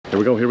Here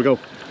we go, here we go.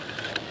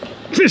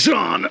 Fish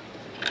on!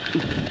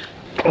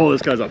 Oh,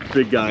 this guy's a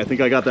big guy. I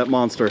think I got that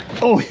monster.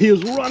 Oh, he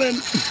is running.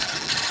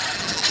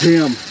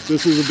 Damn,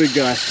 this is a big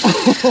guy.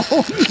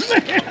 Oh,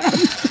 man!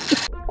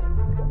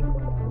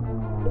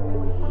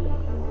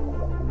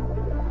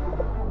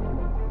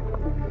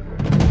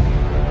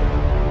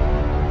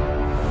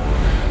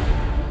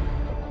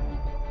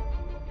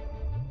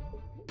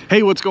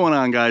 Hey, what's going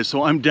on, guys?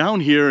 So I'm down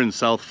here in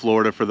South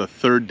Florida for the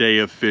third day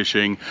of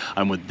fishing.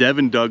 I'm with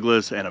Devin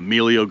Douglas, and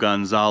Emilio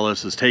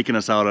Gonzalez is taking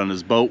us out on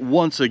his boat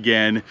once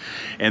again.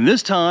 And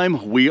this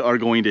time we are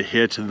going to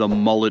hit the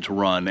Mullet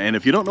Run. And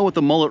if you don't know what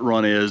the Mullet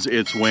Run is,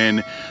 it's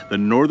when the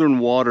northern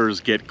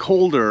waters get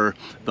colder,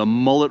 the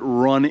mullet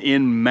run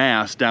in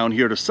mass down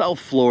here to South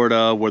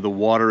Florida where the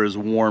water is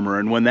warmer.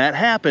 And when that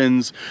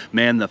happens,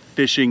 man, the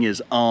fishing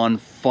is on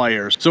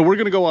fire. So we're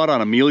gonna go out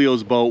on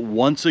Emilio's boat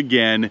once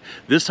again.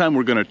 This time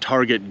we're gonna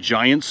target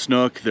giant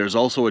snook. There's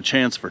also a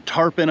chance for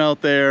tarpon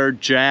out there,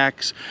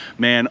 jacks.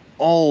 Man,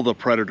 all the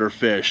predator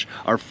fish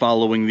are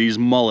following these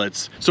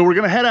mullets. So we're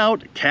gonna head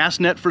out, cast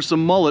net for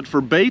some mullet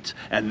for bait,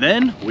 and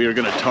then we are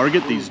gonna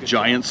target these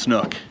giant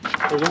snook.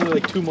 There's only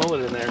like 2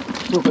 mullet in there.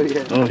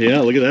 Oh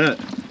yeah, look at that.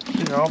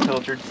 These are all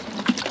filtered.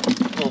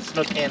 Little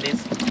snook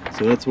candies.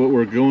 So that's what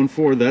we're going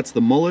for. That's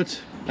the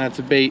mullet. That's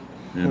a bait.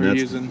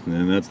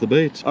 And that's the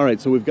bait. All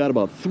right, so we've got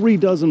about 3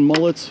 dozen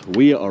mullets.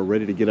 We are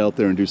ready to get out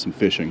there and do some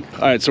fishing.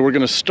 All right, so we're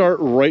gonna start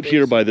right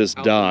here by this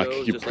dock.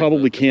 You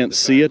probably can't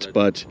see it,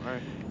 but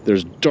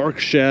there's dark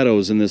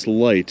shadows in this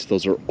light.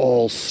 Those are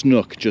all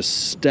snook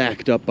just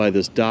stacked up by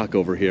this dock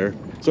over here.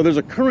 So there's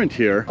a current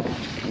here.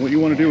 What you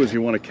wanna do is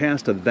you wanna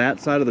cast to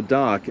that side of the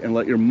dock and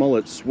let your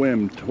mullet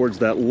swim towards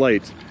that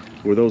light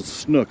where those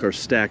snook are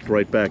stacked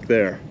right back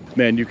there.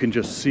 Man, you can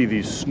just see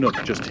these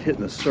snook just hitting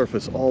the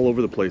surface all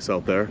over the place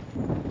out there.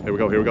 Here we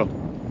go, here we go.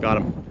 Got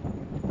him.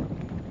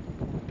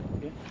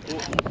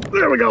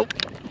 There we go.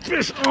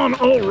 Fish on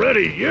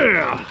already,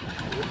 yeah.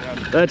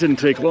 That didn't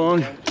take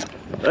long.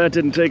 That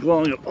didn't take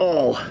long at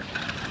all.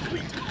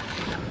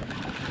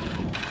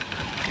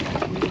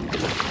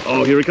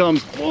 Oh, here he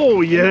comes.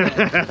 Oh, yeah.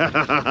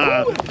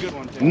 Good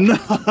one, too.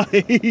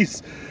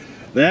 Nice.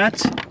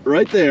 That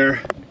right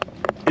there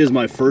is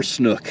my first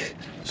snook.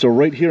 So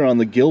right here on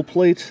the gill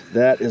plate,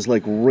 that is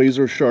like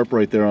razor sharp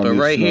right there on the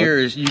right snook. here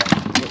is you.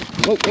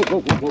 Whoa, whoa,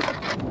 whoa, whoa,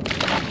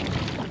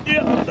 whoa.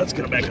 Yeah, let's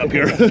get it back up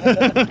here.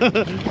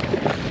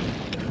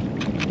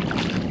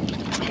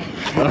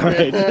 All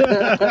right.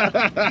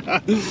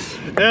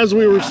 As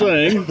we were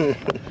saying,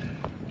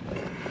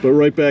 but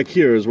right back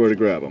here is where to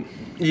grab them.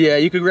 Yeah,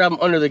 you could grab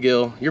them under the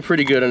gill. You're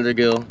pretty good under the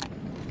gill.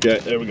 Okay,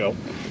 there we go.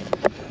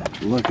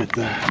 Look at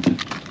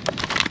that.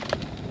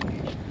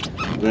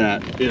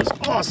 That is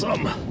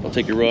awesome. I'll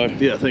take your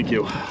rod. Yeah, thank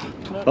you.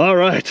 All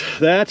right,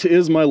 that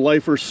is my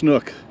lifer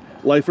snook.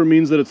 Lifer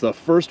means that it's the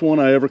first one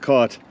I ever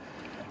caught.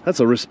 That's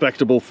a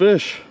respectable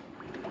fish.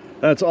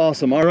 That's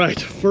awesome. All right,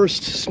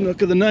 first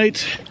snook of the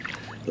night.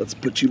 Let's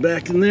put you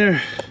back in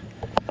there.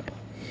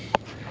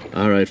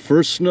 All right,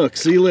 first snook.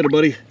 See you later,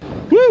 buddy.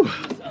 Woo!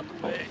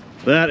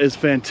 That is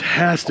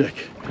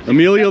fantastic.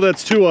 Emilio,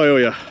 that's 2 I owe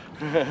ya.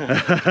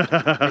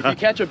 If you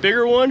catch a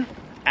bigger one,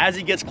 as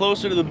he gets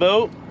closer to the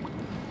boat,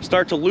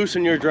 start to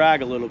loosen your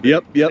drag a little bit.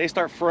 Yep, yep. They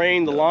start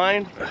fraying the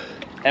line,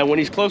 and when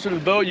he's closer to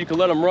the boat, you can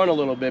let him run a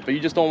little bit, but you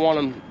just don't want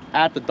him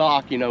at the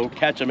dock, you know,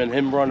 catch him and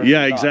him running.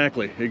 Yeah,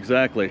 exactly,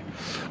 exactly.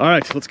 All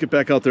right, let's get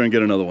back out there and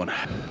get another one.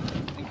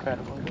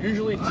 Incredible.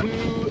 Usually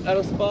 2 at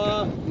a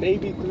spot,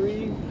 maybe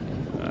 3.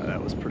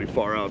 That was pretty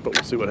far out, but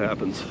we'll see what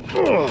happens.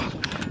 Oh,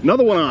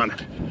 another one on.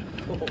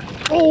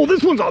 Oh,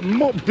 this one's a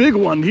big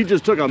one. He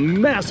just took a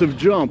massive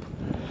jump.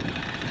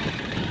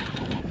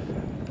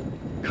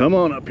 Come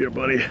on up here,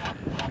 buddy.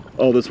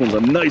 Oh, this one's a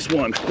nice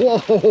one.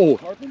 Whoa,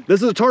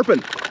 this is a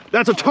tarpon.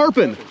 That's a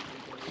tarpon.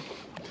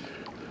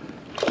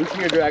 Loosen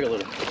your drag a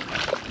little.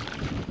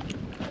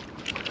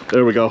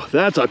 There we go.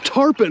 That's a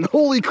tarpon.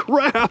 Holy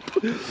crap.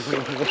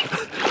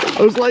 I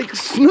was like,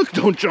 snook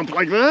don't jump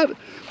like that.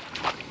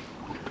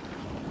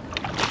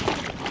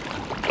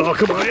 Oh,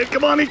 come on in,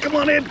 come on in, come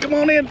on in, come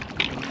on in.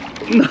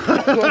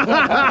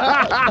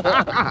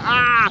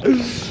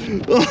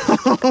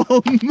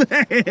 Oh,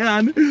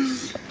 man.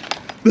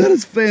 That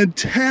is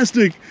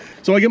fantastic.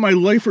 So I get my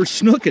lifer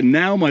snook and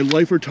now my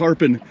lifer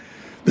tarpon.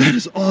 That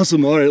is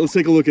awesome. All right, let's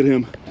take a look at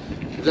him.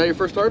 Is that your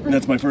first tarpon?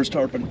 That's my first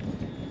tarpon.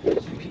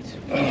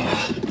 All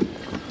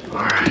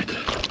right.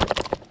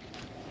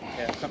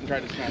 Yeah, something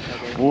tried to snatch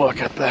out there.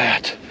 Look at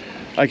that.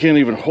 I can't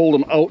even hold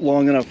him out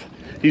long enough.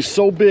 He's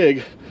so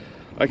big,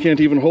 I can't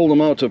even hold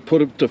him out to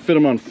fit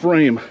him on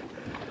frame.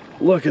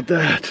 Look at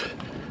that.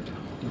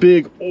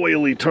 Big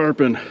oily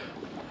tarpon.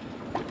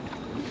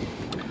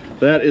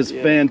 That is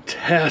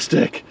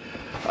fantastic.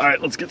 All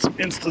right, let's get some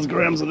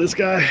Instagrams of this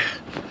guy.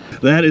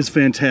 That is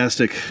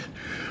fantastic.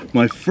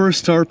 My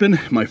first tarpon,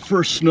 my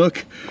first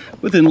snook,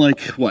 within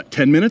like, what,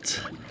 10 minutes?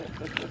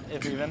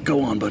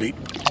 Go on, buddy.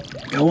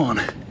 Go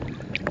on.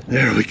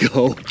 There we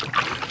go.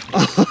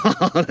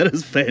 Oh, that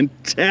is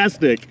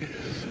fantastic.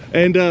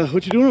 And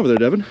what you doing over there,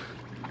 Devin?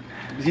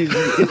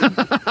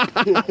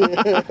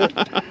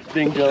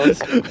 Being jealous.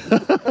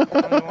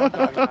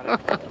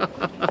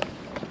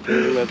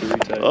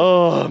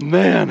 Oh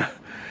man,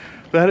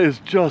 that is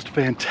just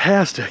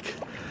fantastic.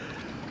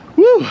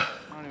 Woo! I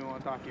don't even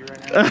want to talk to you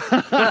right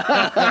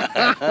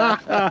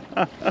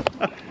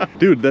now.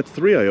 Dude, that's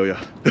 3 I owe you.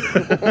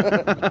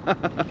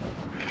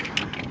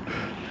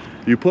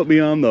 You put me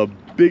on the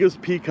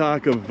biggest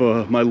peacock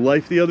of my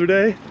life the other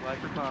day.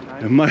 Lifer clown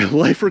knife. My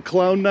lifer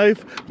clown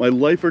knife, my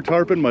lifer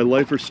tarpon, my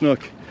lifer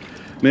snook.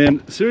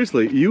 Man,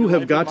 seriously, you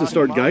have got to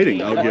start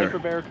guiding out here.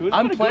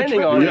 I'm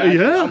planning on it.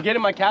 Yeah. I'm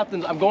getting my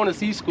captain's. I'm going to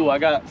sea school. I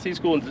got sea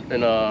school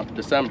in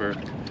December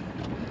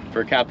for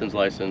a captain's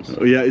license.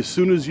 Oh, yeah, as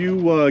soon as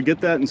you get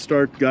that and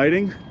start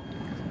guiding,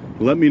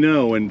 let me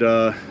know. And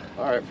all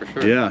right, for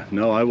sure. yeah,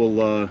 no, I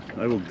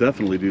will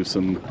definitely do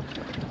some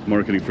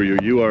marketing for you.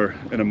 You are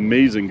an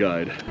amazing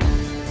guide.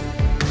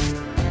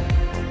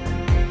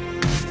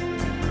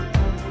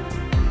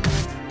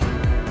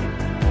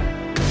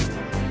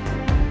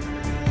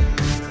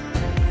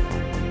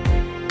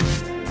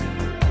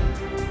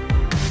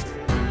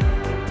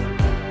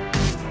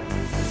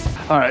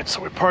 All right,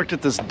 so we parked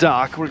at this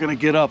dock. We're gonna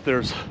get up.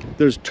 There's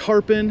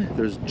tarpon,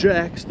 there's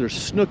jacks, there's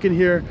snook in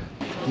here.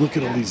 Look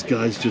at all these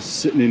guys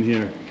just sitting in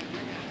here.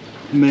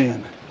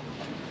 Man,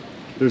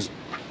 there's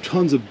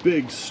tons of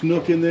big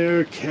snook in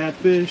there,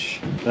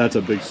 catfish. That's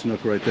a big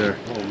snook right there.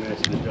 Oh man,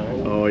 it's the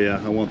giant. Oh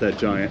yeah, I want that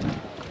giant.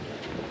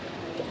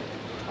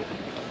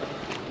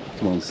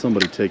 Come on,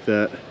 somebody take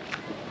that.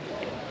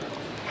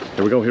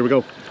 Here we go, here we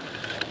go.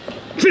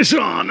 Fish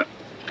on!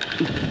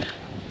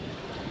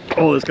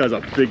 Oh, this guy's a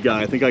big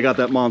guy. I think I got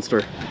that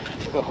monster.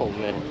 Oh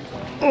man.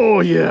 Oh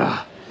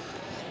yeah.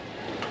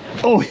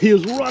 Oh, he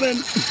is running.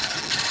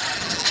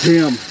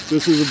 Damn,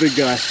 this is a big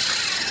guy.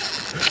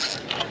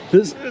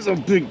 This is a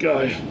big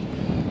guy.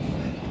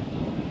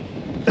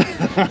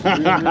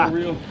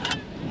 Real.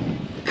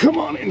 Come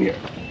on in here.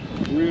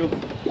 Real.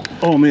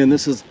 Oh man,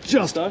 this is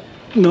just... Stuck?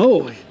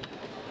 No,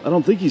 I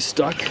don't think he's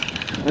stuck.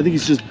 I think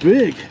he's just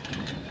big.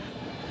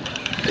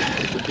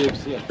 It's a big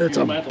snook. That's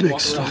a big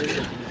snook.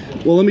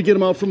 Well, let me get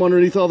him out from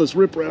underneath all this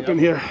riprap in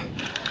here.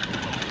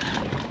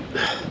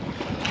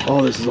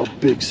 Oh, this is a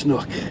big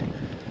snook.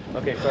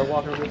 Okay, start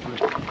walking with me.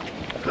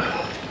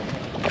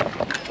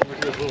 Over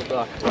to this little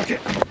dock. Okay.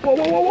 Whoa,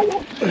 whoa, whoa, whoa,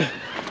 whoa.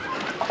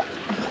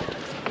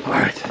 All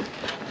right.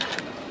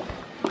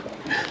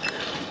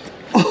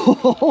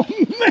 Oh,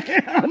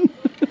 man.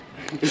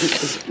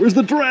 Where's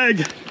the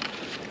drag?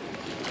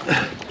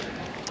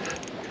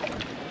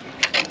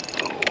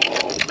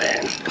 Oh,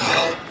 man.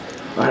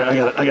 All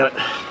right, I got it.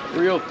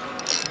 Real.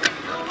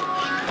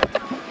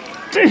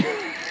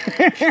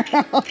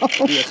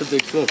 That's a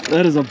big snook.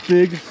 That is a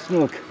big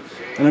snook.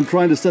 And I'm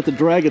trying to set the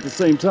drag at the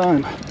same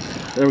time.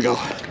 There we go.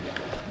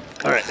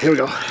 All right, here we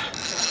go.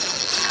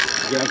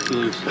 Drag's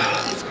loose.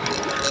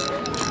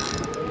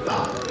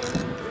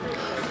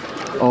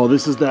 Oh,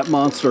 this is that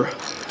monster.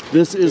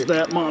 This is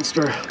that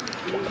monster.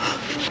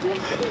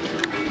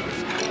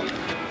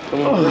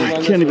 Oh,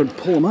 I can't even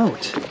pull him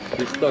out.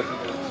 He's stuck.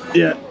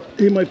 Yeah,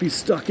 he might be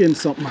stuck in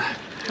something. I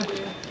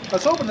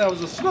was hoping that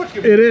was a snook.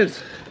 It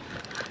is.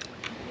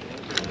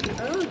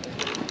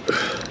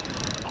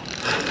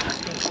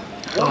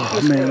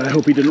 Oh man, I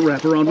hope he didn't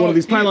wrap around one of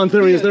these pylons.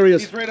 There he is, there he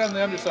is. He's right on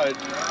the underside.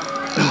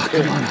 Oh,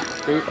 come on.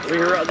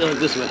 Bring her out there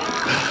this way.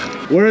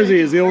 Where is he?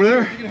 Is he over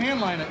there? You can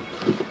handline it.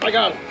 I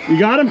got him. You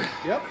got him?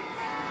 Yep.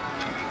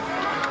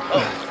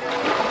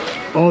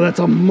 Oh, that's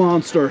a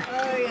monster.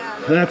 Oh,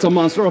 yeah. That's a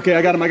monster. Okay,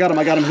 I got him, I got him,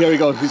 I got him. Here we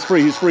go. He's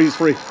free, he's free, he's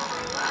free.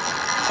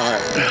 All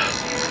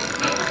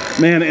right.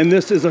 Man, and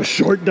this is a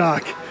short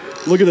dock.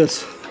 Look at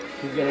this.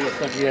 He's gonna get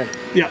stuck again.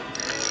 Yeah.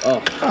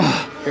 Oh.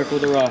 Careful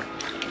with the rock.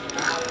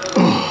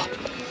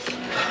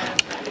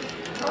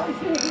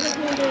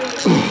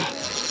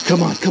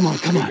 Come on, come on,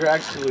 come on.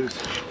 Drag's loose.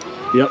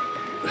 Yep.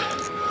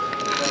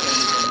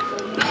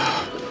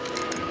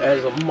 That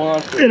is a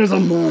monster. It is a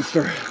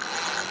monster.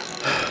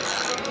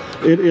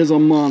 It is a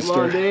monster.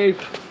 Come on, Dave.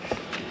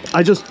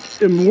 I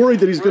just am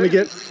worried that he's going to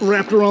get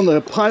wrapped around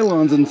the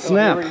pylons and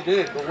snap. Oh, he already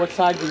did, but what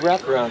side did he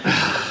wrap around?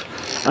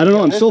 I don't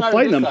know, I'm still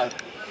fighting him. Side?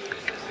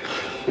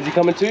 Is he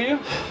coming to you?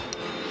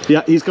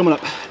 Yeah, he's coming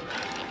up.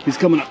 He's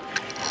coming up.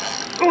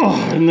 Oh,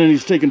 and then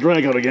he's taking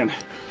drag out again.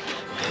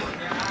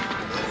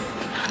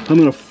 I'm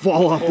going to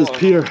fall off this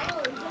pier.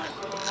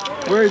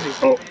 Where is he?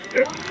 Oh,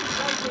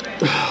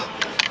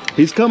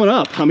 he's coming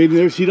up. I mean,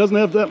 he doesn't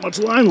have that much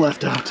line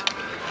left out.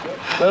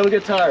 Let him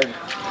get tired.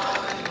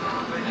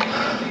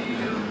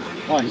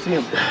 Oh, you see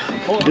him?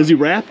 Hold on. Is he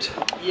wrapped?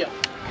 Yeah.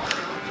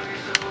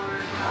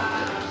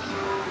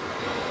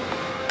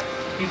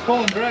 He's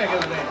pulling drag,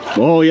 isn't he?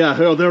 Oh, yeah.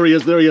 Oh, there he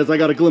is. There he is. I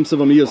got a glimpse of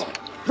him. He is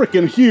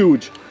freaking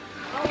huge.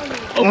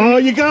 Oh,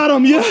 you got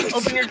him. Yes.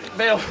 Open your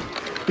bail.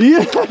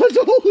 Yes.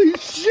 Holy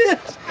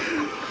shit.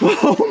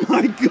 Oh,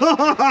 my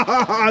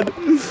God.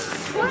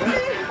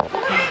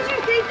 What made you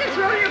think to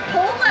throw your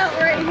pole out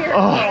right here?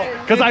 Oh,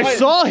 because I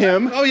saw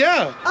him. Oh,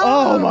 yeah.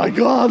 Oh, my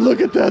God. Look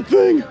at that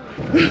thing.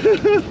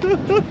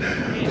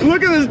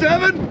 Look at this,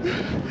 Devin.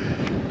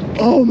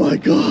 Oh, my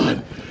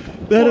God.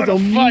 That What is a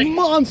a fight.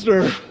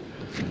 monster.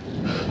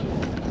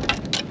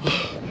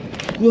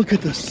 Look at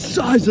the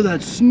size of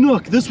that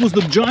snook. This was the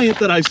giant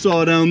that I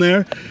saw down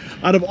there.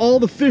 Out of all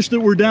the fish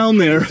that were down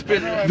there,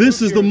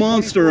 this is the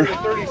monster.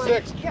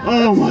 36.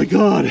 Oh my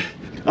God.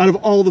 Out of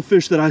all the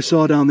fish that I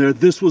saw down there,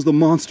 this was the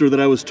monster that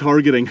I was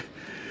targeting.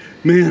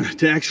 Man,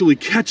 to actually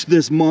catch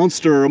this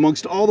monster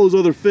amongst all those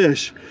other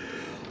fish.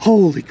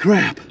 Holy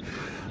crap.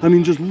 I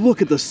mean, just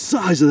look at the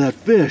size of that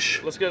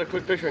fish. Let's get a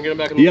quick picture and get him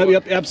back in the Yep, water.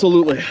 yep,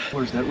 absolutely.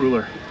 Where's that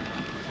ruler?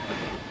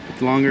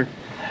 It's longer.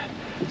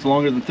 It's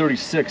longer than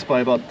 36 by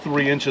about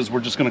 3 inches.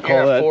 We're just gonna call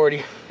Yeah, that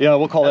 40. Yeah,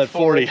 we'll call That's that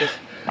 40. 4 inches.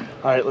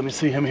 All right, let me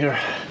see him here.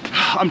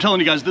 I'm telling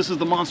you guys, this is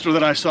the monster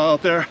that I saw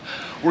out there.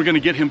 We're gonna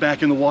get him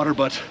back in the water,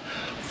 but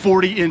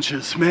 40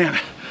 inches, man.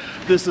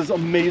 This is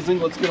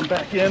amazing. Let's get him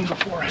back in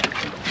before I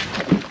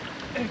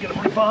get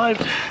him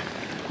revived.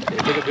 Yeah,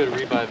 take a good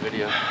revive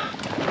video.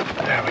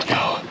 There we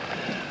go.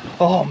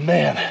 Oh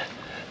man,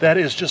 that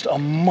is just a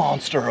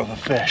monster of a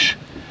fish.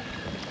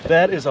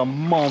 That is a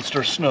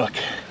monster snook.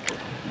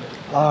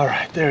 All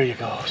right, there you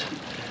go.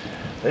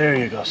 There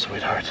you go,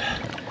 sweetheart.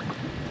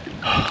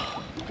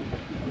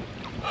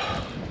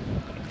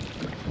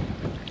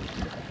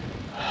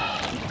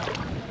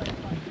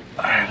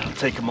 All right, it'll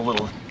take him a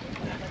little,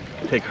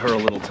 take her a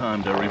little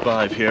time to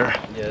revive here.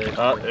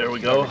 Yeah, There we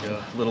go.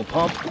 Little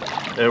pump.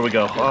 There we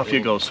go. Off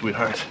you go,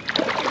 sweetheart.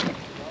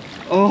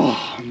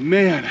 Oh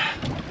man.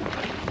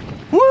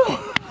 Woo!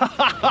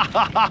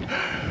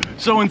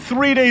 So in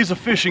 3 days of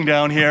fishing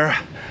down here,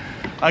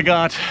 I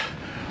got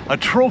a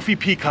trophy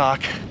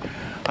peacock,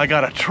 I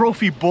got a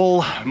trophy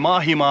bull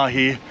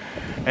mahi-mahi,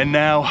 and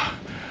now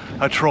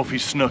a trophy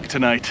snook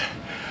tonight.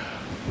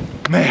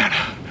 Man,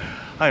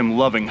 I am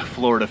loving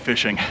Florida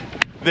fishing.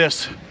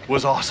 This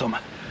was awesome.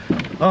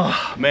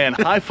 Oh man,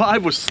 high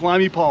five with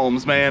slimy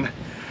palms, man.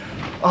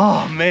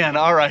 Oh man,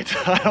 all right.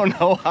 I don't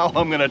know how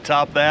I'm gonna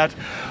top that,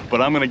 but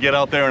I'm gonna get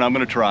out there and I'm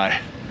gonna try.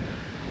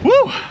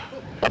 Woo!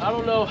 I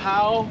don't know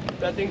how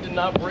that thing did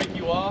not break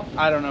you off.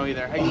 I don't know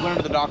either. Hey, you went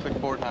under the dock like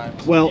 4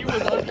 times. Well, He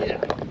was under, yeah.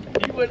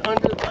 He went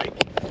under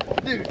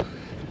like, dude.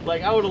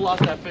 Like I would have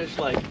lost that fish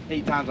like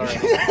 8 times already.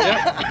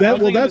 yeah. that's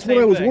what I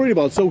same was thing. worried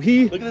about. So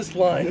he, Look at this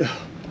line.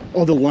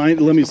 oh, the line,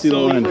 let me see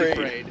So the line.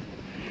 afraid.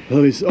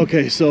 Let me see.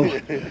 Okay, so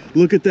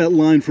look at that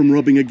line from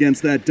rubbing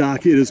against that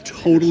dock. It is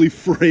totally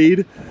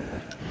frayed.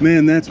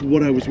 Man, that's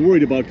what I was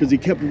worried about because he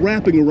kept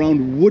wrapping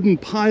around wooden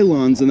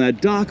pylons in that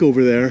dock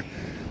over there.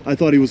 I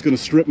thought he was gonna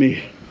strip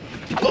me.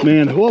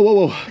 Man, whoa,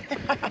 whoa,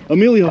 whoa.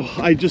 Emilio,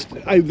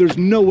 there's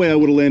no way I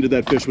would have landed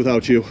that fish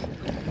without you.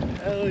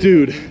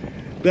 Dude,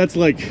 that's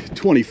like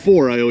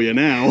 24 I owe you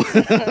now.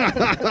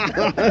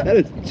 That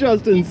is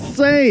just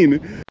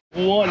insane.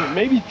 One,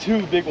 maybe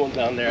 2 big ones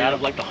down there out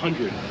of like the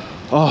 100.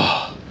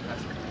 Oh,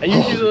 And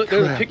usually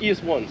they're the crap.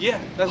 pickiest ones.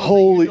 Yeah, that's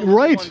Holy- the little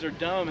right. ones are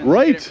dumb and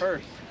Right. they get it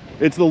first.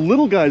 it's the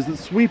little guys that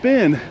sweep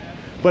in.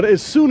 But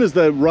as soon as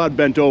the rod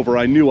bent over,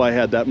 I knew I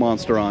had that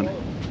monster on.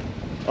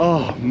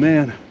 Oh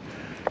man.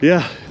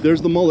 Yeah,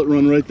 there's the mullet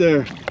run right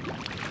there.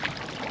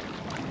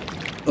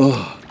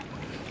 Oh,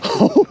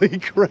 holy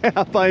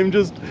crap, I'm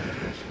just,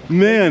 You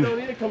man. don't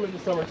need to come in the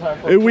summertime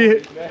for We,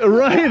 40s, man.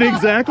 right,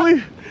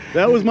 exactly.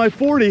 That was my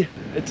 40.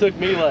 It took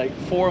me like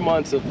 4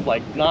 months of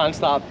like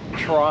non-stop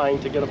trying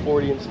to get a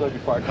 40-inch snook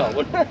before I caught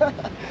one.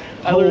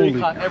 I literally Holy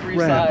caught every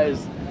crap.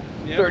 size,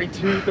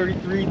 32,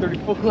 33,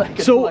 34, like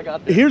until So I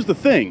got there. here's the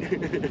thing.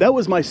 That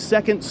was my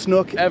second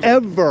snook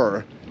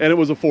ever, and it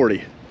was a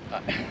 40.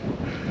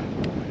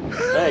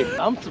 Hey,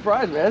 I'm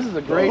surprised, man. This is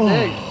a great Oh,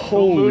 day.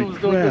 Full holy moon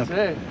was doing good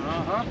crap.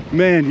 today.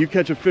 Man, you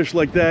catch a fish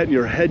like that and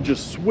your head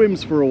just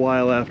swims for a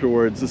while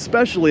afterwards,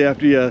 especially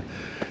after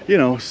you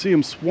know, see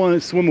him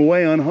swim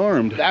away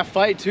unharmed. That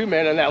fight too,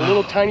 man, and that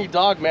little tiny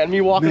dog, man. Me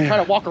walking, Man.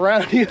 trying to walk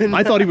around.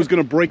 I thought he was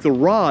gonna break the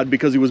rod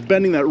because he was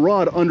bending that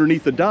rod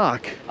underneath the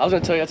dock. I was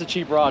gonna tell you that's a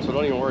cheap rod, so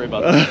don't even worry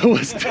about that.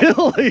 Was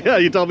still, yeah,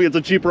 you tell me it's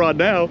a cheap rod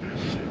now.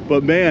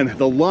 But man,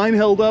 the line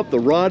held up, the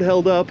rod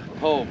held up.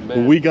 Oh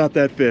man. We got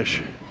that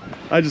fish.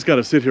 I just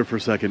gotta sit here for a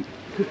second.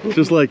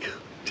 Just like,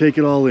 take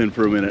it all in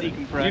for a minute.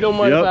 Decompress. You don't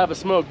mind Yep. if I have a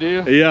smoke, do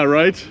you? Yeah,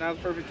 right? Now's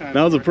the perfect time.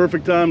 Now's the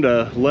perfect time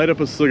to light up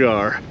a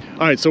cigar.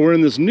 All right, so we're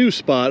in this new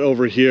spot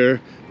over here.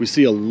 We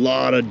see a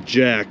lot of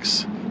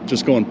jacks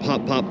just going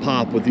pop, pop,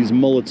 pop with these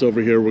mullets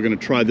over here. We're gonna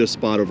try this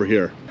spot over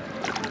here.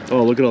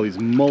 Oh, look at all these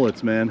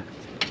mullets, man.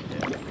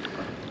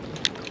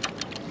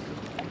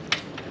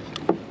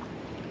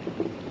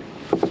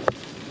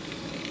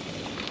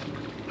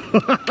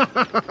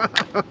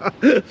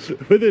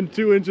 Within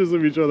 2 inches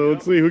of each other.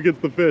 Let's see who gets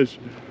the fish.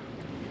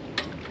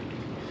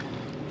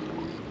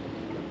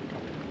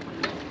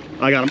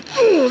 I got him.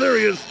 Oh, there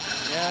he is.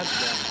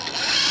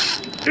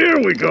 Here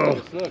we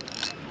go. Snook.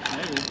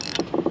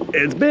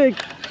 It's big.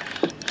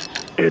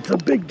 It's a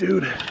big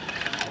dude.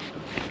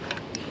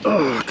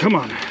 Oh, come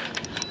on.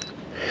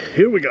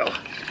 Here we go.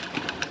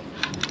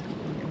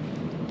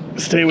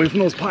 Stay away from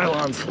those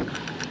pylons.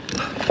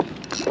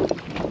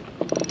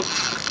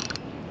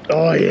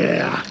 Oh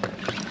yeah.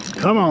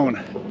 Come on.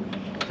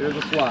 Here's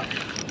a slot.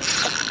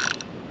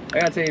 I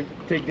gotta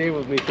take Dave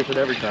with me fishing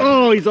every time.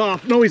 Oh, he's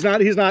off. No, he's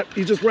not. He's not.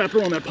 He's just wrapped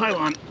around that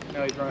pylon.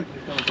 No, he's running.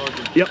 He's coming towards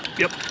you. Yep,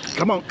 yep.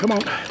 Come on, come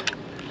on.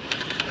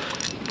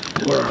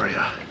 Where are you?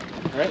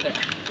 Right there.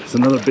 It's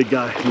another big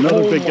guy.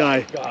 Another big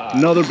guy. God.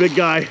 Another big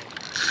guy.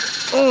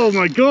 Oh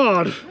my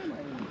God.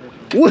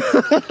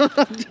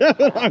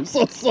 Devin, I'm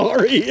so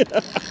sorry.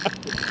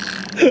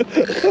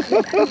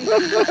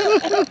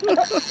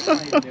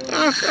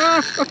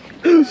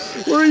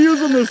 We're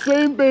using the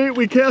same bait.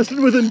 We casted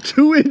within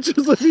 2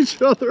 inches of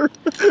each other.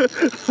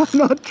 I'm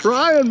not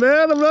trying,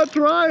 man. I'm not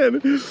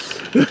trying.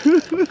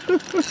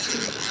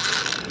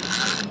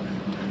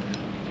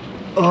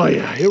 Oh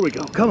yeah, here we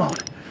go. Come on.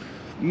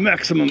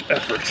 Maximum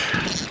effort.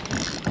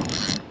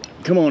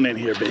 Come on in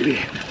here, baby.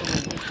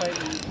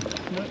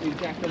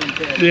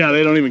 Yeah,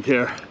 they don't even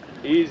care.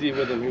 Easy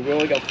with him. We've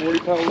only got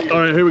 40-pound leader.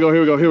 All right, here we go, here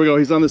we go, here we go.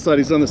 He's on this side,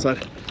 he's on this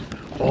side.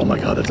 Oh my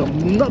God, that's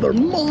another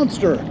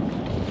monster.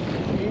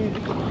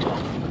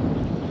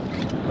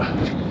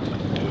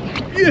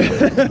 Yeah.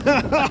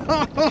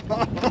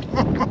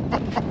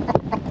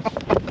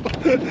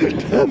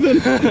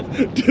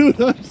 Devin,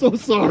 dude, I'm so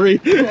sorry,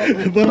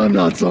 but I'm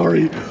not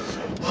sorry.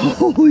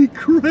 Holy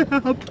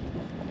crap.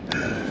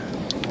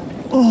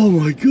 Oh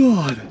my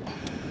God.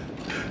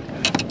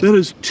 That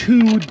is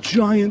 2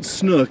 giant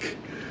snook.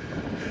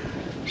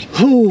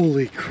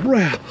 Holy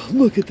crap,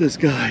 look at this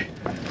guy.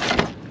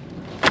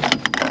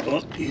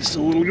 Oh, he's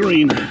a little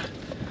green.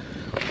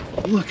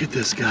 Look at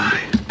this guy.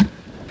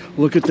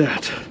 Look at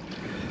that.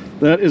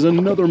 That is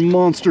another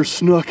monster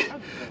snook.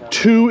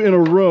 2 in a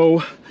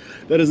row.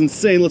 That is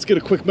insane. Let's get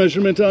a quick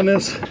measurement on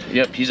this.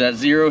 Yep, he's at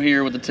 0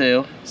 here with the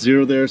tail.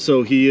 0 there,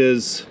 so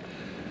he's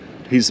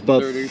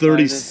about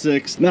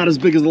 36. Not as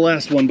big as the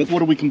last one, but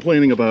what are we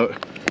complaining about?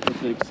 A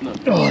big snook.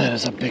 Oh, that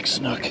is a big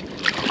snook.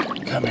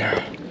 Come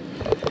here.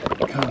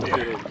 Come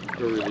here.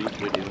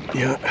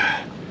 Yeah.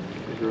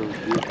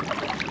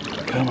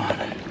 Come on.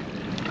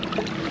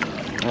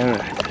 All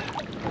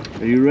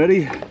right. Are you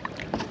ready?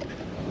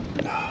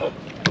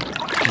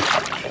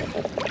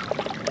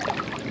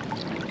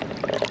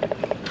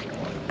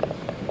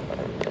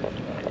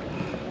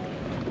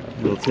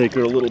 It'll take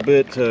her a little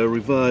bit to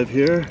revive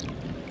here.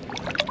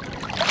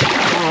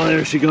 Oh,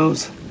 there she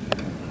goes.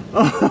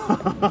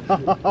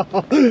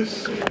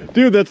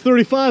 Dude, that's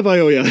 35 I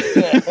owe you.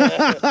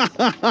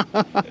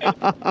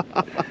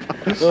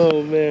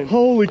 Oh man.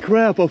 Holy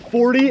crap, a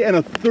 40 and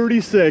a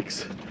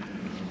 36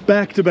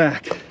 back to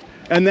back.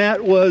 And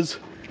that was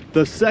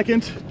the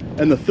second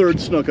and the third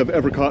snook I've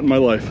ever caught in my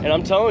life. And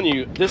I'm telling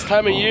you, this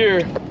time of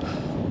year,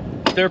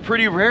 they're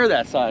pretty rare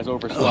that size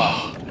over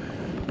slot.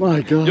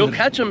 My God. You'll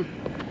catch them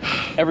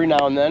every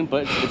now and then,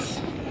 but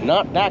it's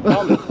not that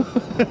common.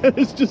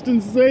 It's just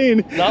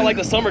insane. Not like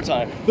the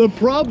summertime. The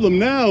problem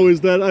now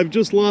is that I've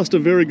just lost a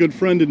very good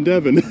friend in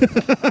Devon.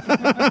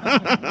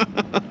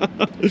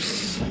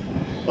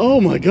 Oh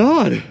my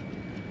God.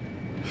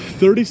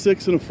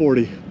 36 and a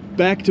 40,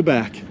 back to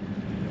back.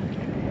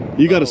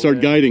 You got to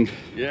start guiding.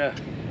 Yeah.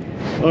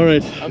 All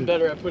right. I'm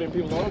better at putting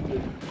people on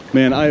to.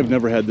 Man, I have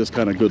never had this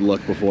kind of good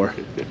luck before.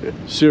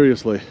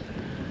 Seriously.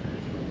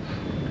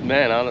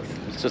 Man, honest,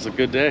 it's just a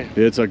good day.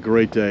 It's a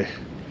great day.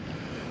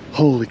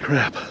 Holy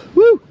crap.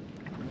 Woo!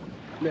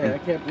 Man, I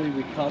can't believe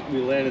we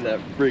landed that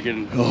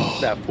freaking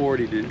that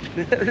 40,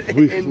 dude.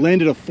 We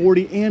landed a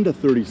 40 and a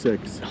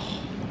 36.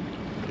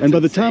 And by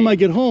the time I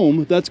get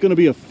home, that's going to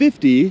be a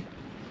 50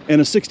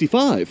 and a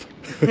 65.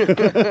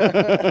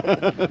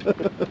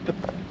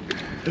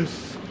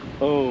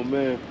 Oh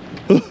man.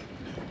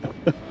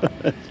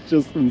 It's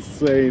just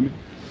insane.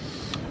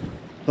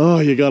 Oh,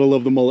 you gotta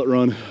love the Mullet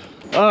Run.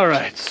 All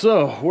right,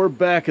 so we're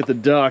back at the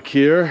dock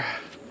here.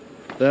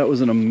 That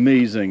was an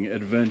amazing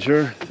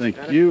adventure.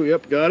 Thank you.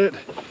 Yep, got it.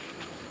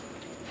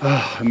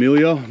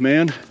 Emilio,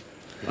 man,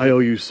 I owe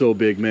you so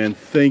big, man.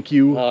 Thank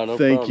you. Oh, no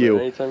Thank problem, you.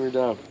 man. Anytime you're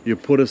down. You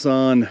put us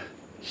on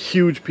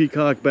huge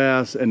peacock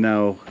bass and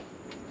now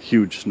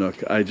huge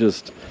snook.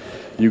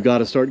 You got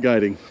to start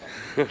guiding.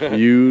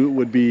 You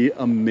would be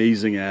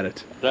amazing at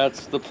it.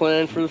 That's the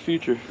plan for the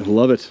future.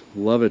 Love it.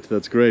 Love it.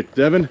 That's great.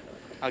 Devin?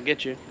 I'll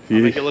get you. I'll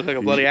make it look like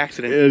a bloody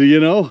accident. You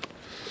know?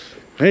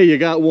 Hey, you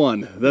got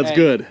one. That's Hey,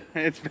 good.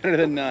 It's better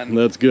than none.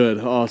 That's good.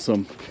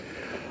 Awesome.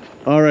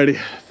 Alrighty.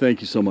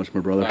 Thank you so much,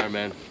 my brother. All right,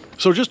 man.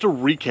 So just to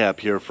recap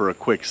here for a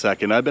quick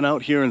second, I've been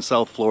out here in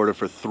South Florida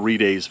for 3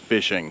 days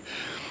fishing.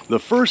 The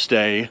first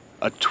day,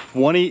 a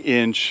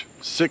 20-inch,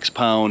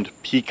 6-pound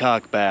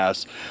peacock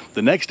bass.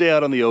 The next day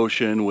out on the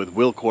ocean with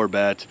Will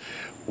Corbett,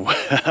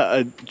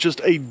 just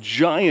a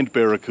giant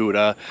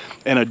barracuda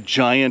and a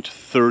giant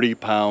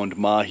 30-pound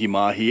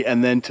mahi-mahi.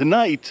 And then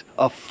tonight,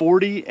 a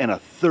 40 and a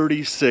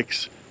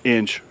 36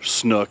 inch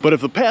snook. But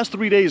if the past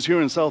 3 days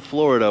here in South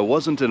Florida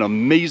wasn't an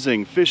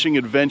amazing fishing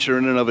adventure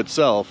in and of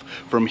itself,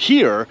 from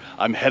here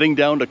I'm heading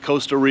down to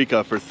Costa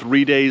Rica for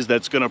 3 days.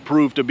 That's gonna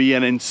prove to be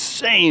an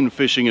insane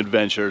fishing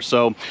adventure.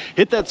 So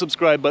hit that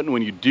subscribe button.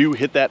 When you do,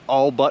 hit that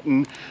all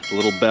button, the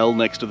little bell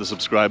next to the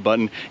subscribe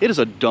button. It is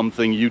a dumb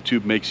thing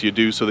YouTube makes you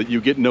do so that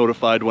you get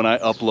notified when I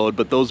upload,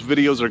 but those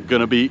videos are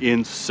gonna be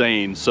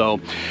insane. So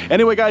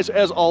anyway guys,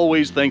 as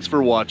always, thanks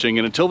for watching,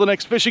 and until the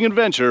next fishing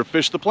adventure,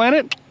 fish the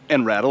planet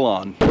and rattle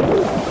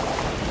on.